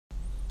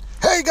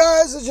Hey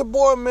guys, it's your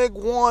boy Mick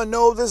One.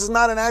 No, this is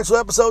not an actual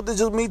episode. This is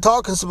just me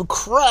talking some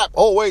crap.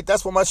 Oh wait,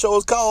 that's what my show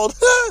is called.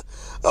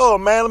 Oh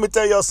man, let me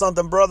tell y'all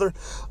something, brother.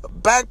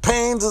 Back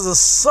pains is a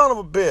son of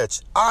a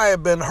bitch. I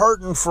have been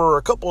hurting for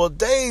a couple of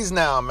days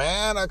now,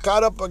 man. I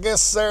got up, I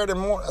guess,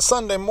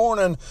 Sunday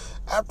morning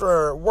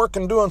after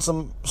working doing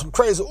some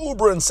crazy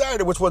Ubering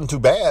Saturday, which wasn't too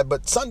bad.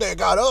 But Sunday I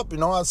got up,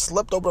 I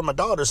slept over at my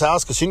daughter's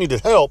house because she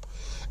needed help.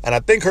 And I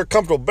think her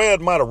comfortable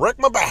bed might have wrecked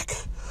my back.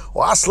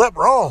 Well, I slept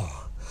wrong.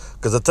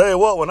 Because I tell you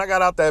what, when I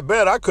got out that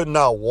bed, I could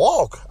not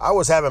walk. I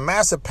was having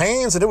massive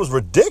pains, and it was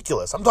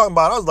ridiculous. I'm talking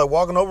about I was like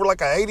walking over like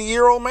an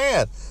 80-year-old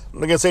man.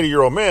 I'm against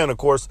 80-year-old man, of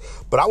course,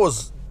 but I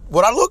was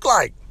what I looked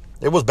like.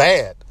 It was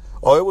bad.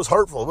 Oh, it was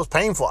hurtful. It was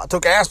painful. I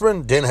took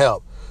aspirin, didn't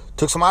help.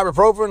 Took some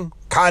ibuprofen,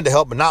 kind of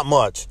helped, but not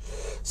much.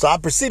 So I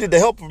proceeded to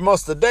help for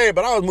most of the day,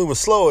 but I was moving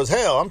slow as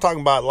hell. I'm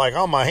talking about like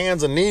on my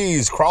hands and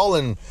knees,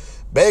 crawling,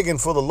 begging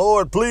for the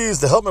Lord, please,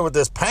 to help me with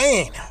this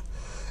pain.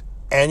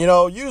 And,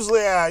 usually,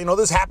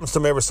 this happens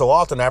to me every so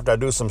often after I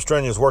do some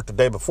strenuous work the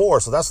day before.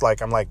 So that's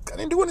like, I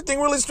didn't do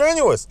anything really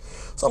strenuous.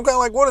 So I'm kind of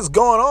like, what is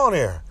going on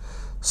here?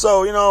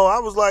 So, I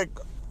was like,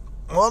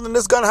 well, then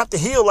this is going to have to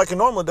heal like it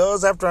normally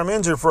does. After I'm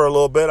injured for a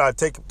little bit, I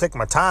take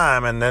my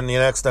time. And then the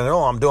next thing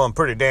I'm doing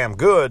pretty damn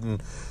good.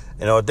 And,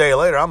 a day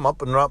later, I'm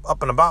up and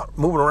about,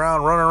 moving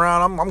around, running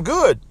around. I'm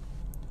good.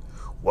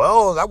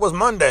 Well, that was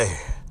Monday.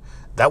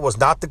 That was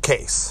not the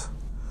case.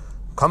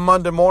 Come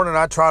Monday morning,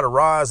 I try to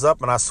rise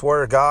up, and I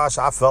swear to gosh,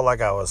 I felt like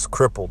I was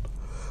crippled.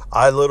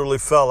 I literally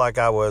felt like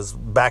I was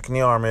back in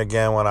the Army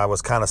again when I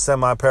was kind of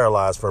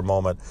semi-paralyzed for a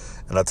moment.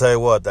 And I tell you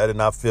what, that did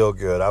not feel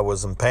good. I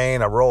was in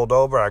pain. I rolled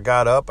over. I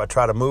got up. I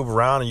tried to move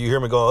around, and you hear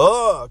me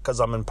go,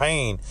 because I'm in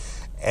pain.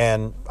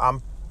 And I'm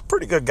a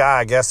pretty good guy,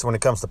 I guess, when it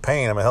comes to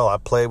pain. I mean, hell, I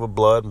played with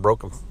blood and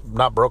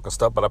not broken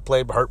stuff, but I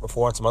played with hurt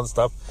before and some other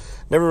stuff.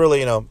 Never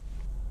really,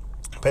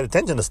 paid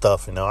attention to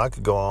stuff. I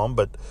could go on,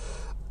 but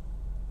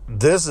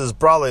this is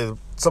probably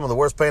some of the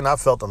worst pain I've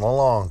felt in a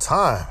long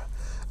time.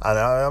 I'm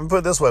going to put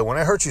it this way. When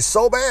it hurts you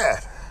so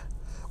bad,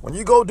 when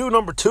you go do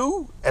number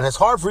 2, and it's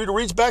hard for you to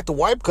reach back to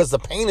wipe because the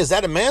pain is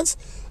that immense,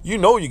 you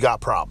got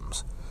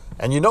problems.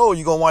 And you're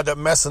going to wind up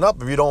messing up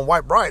if you don't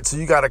wipe right. So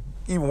you got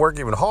to work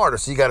even harder.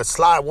 So you got to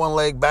slide one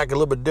leg back a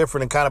little bit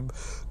different and kind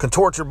of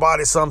contort your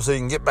body some so you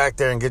can get back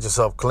there and get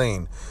yourself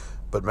clean.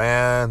 But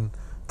man,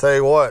 tell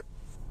you what,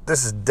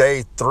 this is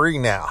day 3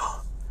 now.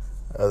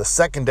 The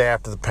second day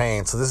after the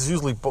pain. So this is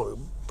usually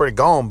pretty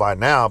gone by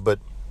now, but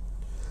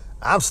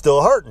I'm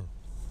still hurting.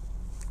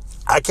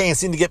 I can't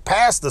seem to get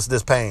past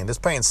this pain. This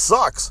pain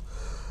sucks.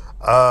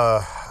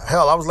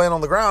 Hell, I was laying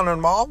on the ground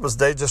in my office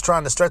day just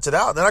trying to stretch it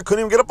out. Then I couldn't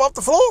even get up off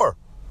the floor.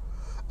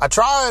 I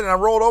tried and I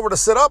rolled over to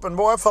sit up, and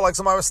boy, I felt like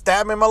somebody was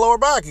stabbing me in my lower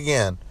back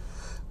again.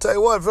 Tell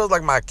you what, it feels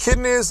like my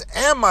kidneys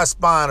and my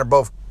spine are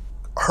both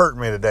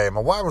hurting me today. My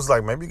wife was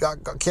like, maybe you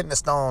got kidney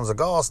stones or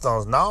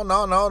gallstones. No,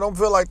 don't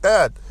feel like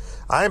that.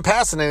 I ain't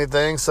passing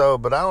anything,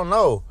 but I don't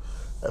know.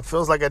 It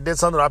feels like I did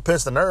something. I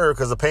pinched the nerve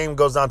because the pain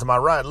goes down to my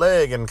right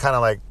leg and kind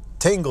of like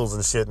tingles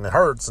and shit, and it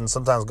hurts, and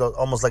sometimes goes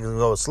almost like it can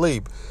go to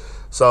sleep.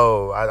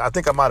 So I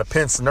think I might have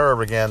pinched the nerve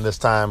again this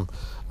time,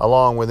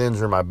 along with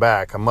injuring my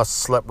back. I must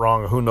have slept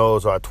wrong, or who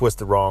knows, or I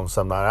twisted wrong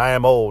sometime. I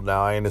am old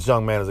now. I ain't as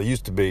young man as I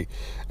used to be.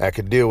 I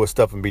could deal with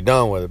stuff and be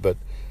done with it, but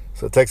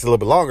so it takes a little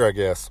bit longer, I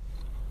guess.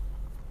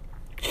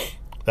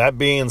 That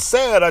being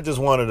said, I just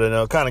wanted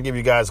to kind of give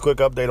you guys a quick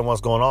update on what's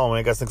going on.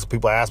 I guess some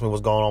people ask me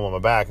what's going on with my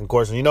back. And of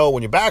course, when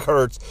your back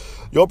hurts,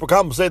 you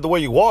overcompensate the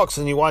way you walk,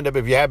 and you wind up,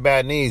 if you have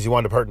bad knees, you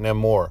wind up hurting them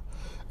more.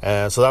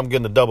 And so I'm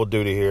getting a double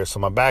duty here. So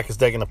my back is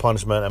taking a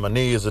punishment, and my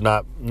knees are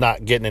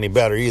not getting any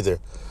better either.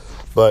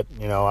 But,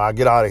 I'll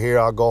get out of here,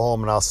 I'll go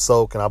home, and I'll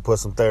soak, and I'll put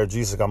some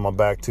Theragesic on my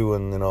back too,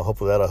 and,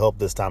 hopefully that'll help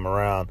this time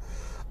around.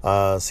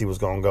 See what's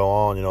going to go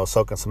on.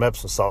 Soaking some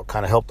Epsom salt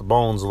kind of help the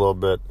bones a little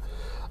bit.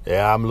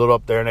 Yeah, I'm a little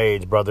up there in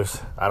age, brothers.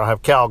 I don't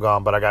have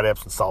Calgon, but I got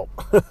Epsom salt.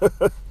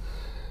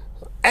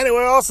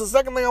 Anyway, also, the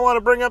second thing I want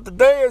to bring up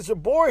today is your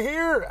boy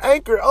here,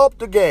 Anchor up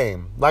the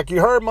game. Like you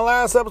heard my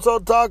last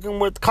episode talking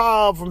with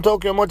Kyle from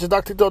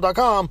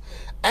TokyoMunchies.com,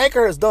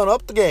 Anchor has done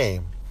up the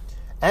game.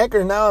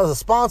 Anchor now is a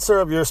sponsor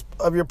of your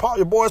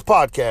boy's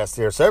podcast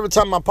here. So every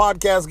time my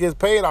podcast gets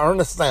paid, I earn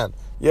a cent.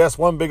 Yes,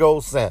 one big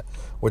old cent,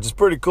 which is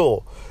pretty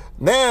cool.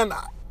 Then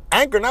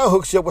Anchor now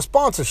hooks you up with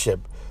sponsorship.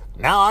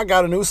 Now I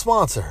got a new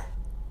sponsor.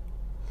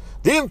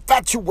 The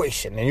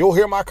Infatuation. And you'll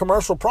hear my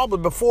commercial probably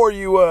before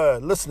you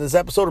listen to this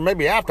episode, or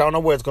maybe after. I don't know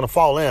where it's going to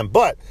fall in.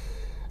 But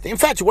The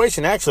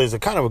Infatuation actually is a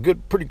kind of a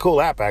good, pretty cool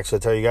app, actually, I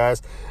tell you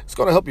guys. It's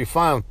going to help you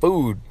find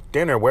food,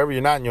 dinner, wherever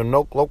you're not in your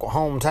local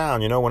hometown.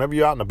 Whenever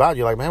you're out and about,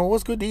 you're like, man, well,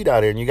 what's good to eat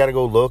out here? And you got to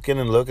go looking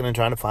and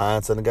trying to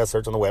find something. You got to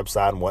search on the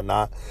website and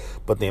whatnot.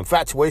 But The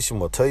Infatuation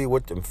will tell you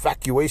what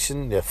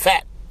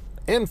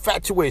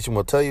Infatuation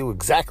will tell you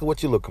exactly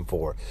what you're looking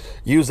for.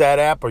 Use that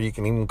app, or you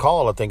can even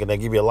call, I think, and they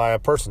give you a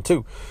live person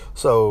too.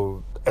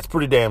 So that's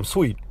pretty damn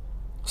sweet.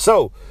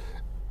 So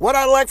what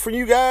I'd like for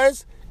you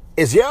guys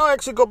is y'all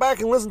actually go back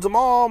and listen to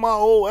all my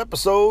old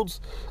episodes.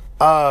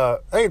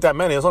 Ain't that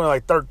many. It's only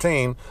like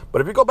 13.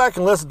 But if you go back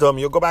and listen to them,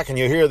 you'll go back and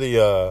you'll hear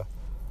the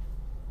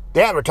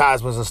the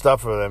advertisements and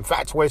stuff for the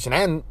Infatuation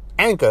and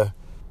Anchor.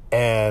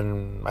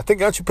 And I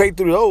think once you pay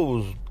through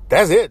those,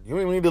 that's it. You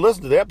don't even need to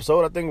listen to the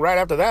episode. I think right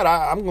after that,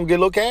 I'm going to get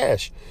a little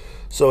cash.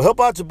 So help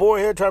out your boy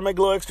here, try to make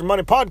a little extra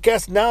money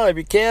podcasting now if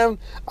you can.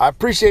 I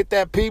appreciate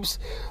that, peeps.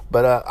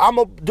 But I'm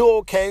going to do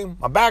okay.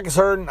 My back is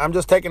hurting. I'm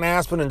just taking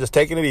aspirin and just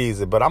taking it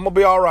easy. But I'm going to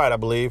be all right, I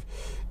believe.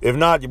 If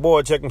not, your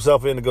boy check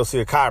himself in to go see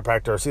a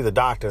chiropractor or see the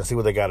doctor and see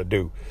what they got to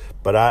do.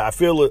 But I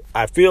feel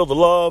the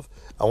love.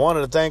 I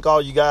wanted to thank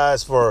all you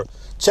guys for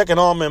checking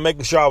on me and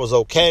making sure I was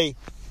okay.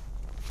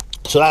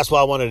 So that's why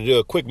I wanted to do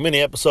a quick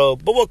mini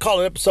episode. But we'll call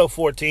it episode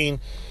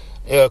 14.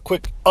 A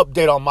quick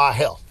update on my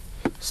health.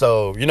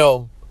 So,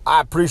 I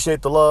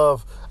appreciate the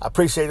love. I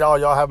appreciate all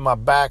y'all having my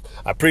back.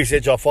 I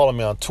appreciate y'all following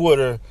me on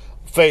Twitter,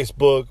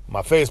 Facebook,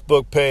 my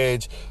Facebook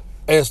page,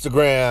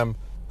 Instagram,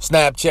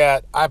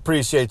 Snapchat. I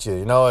appreciate you.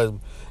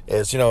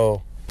 It's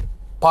Podcast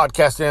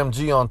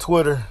MG on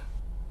Twitter.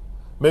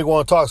 Big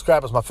One Talks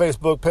Crap is my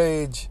Facebook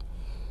page.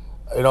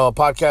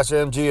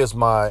 Podcaster MG is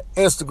my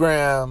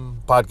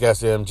Instagram.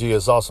 Podcaster MG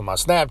is also my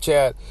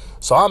Snapchat.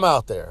 So I'm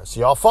out there.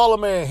 So y'all follow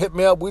me and hit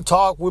me up. We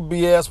talk, we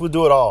BS, we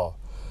do it all.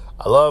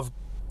 I love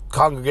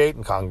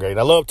congregating.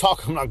 I love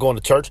talking. I'm not going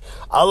to church.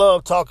 I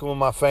love talking with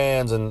my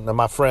fans and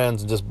my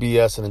friends and just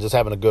BSing and just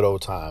having a good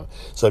old time.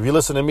 So if you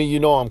listen to me, you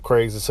know I'm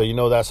crazy.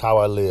 So that's how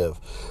I live.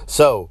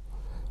 So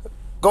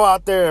go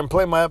out there and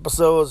play my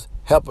episodes.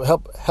 Help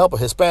a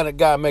Hispanic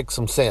guy make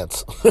some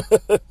sense.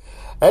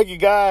 Thank you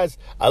guys.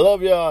 I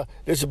love y'all.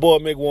 This is your boy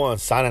Mig One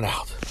signing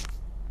out.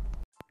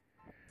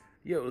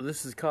 Yo,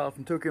 this is Kyle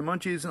from Tokyo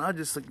Munchies, and I'd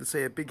just like to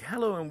say a big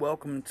hello and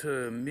welcome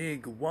to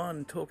Mig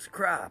One Talks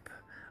Crap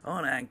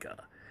on Anchor.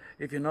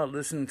 If you're not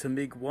listening to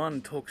Mig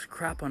One Talks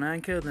Crap on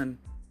Anchor, then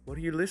what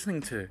are you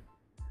listening to?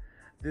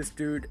 This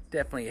dude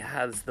definitely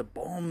has the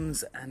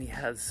bombs, and he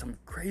has some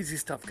crazy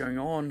stuff going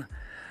on.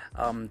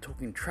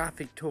 Talking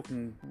traffic,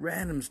 talking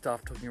random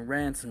stuff, talking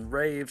rants and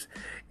raves.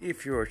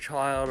 If you're a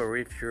child or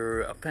if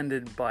you're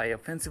offended by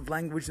offensive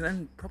language,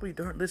 then probably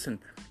don't listen.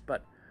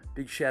 But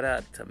big shout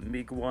out to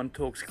Mig One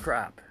Talks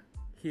Crap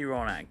here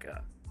on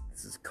Anchor.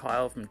 This is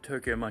Kyle from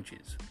Tokyo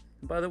Munchies.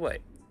 And by the way,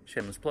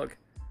 shameless plug,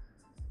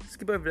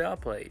 skip over to our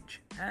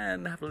page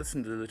and have a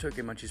listen to the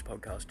Tokyo Munchies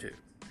podcast too.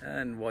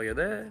 And while you're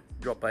there,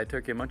 drop by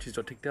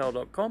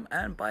tokyomunchies.tiktok.com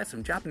and buy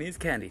some Japanese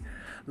candy.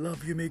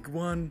 Love you, Mig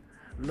One.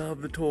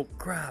 Love the talk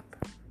crap.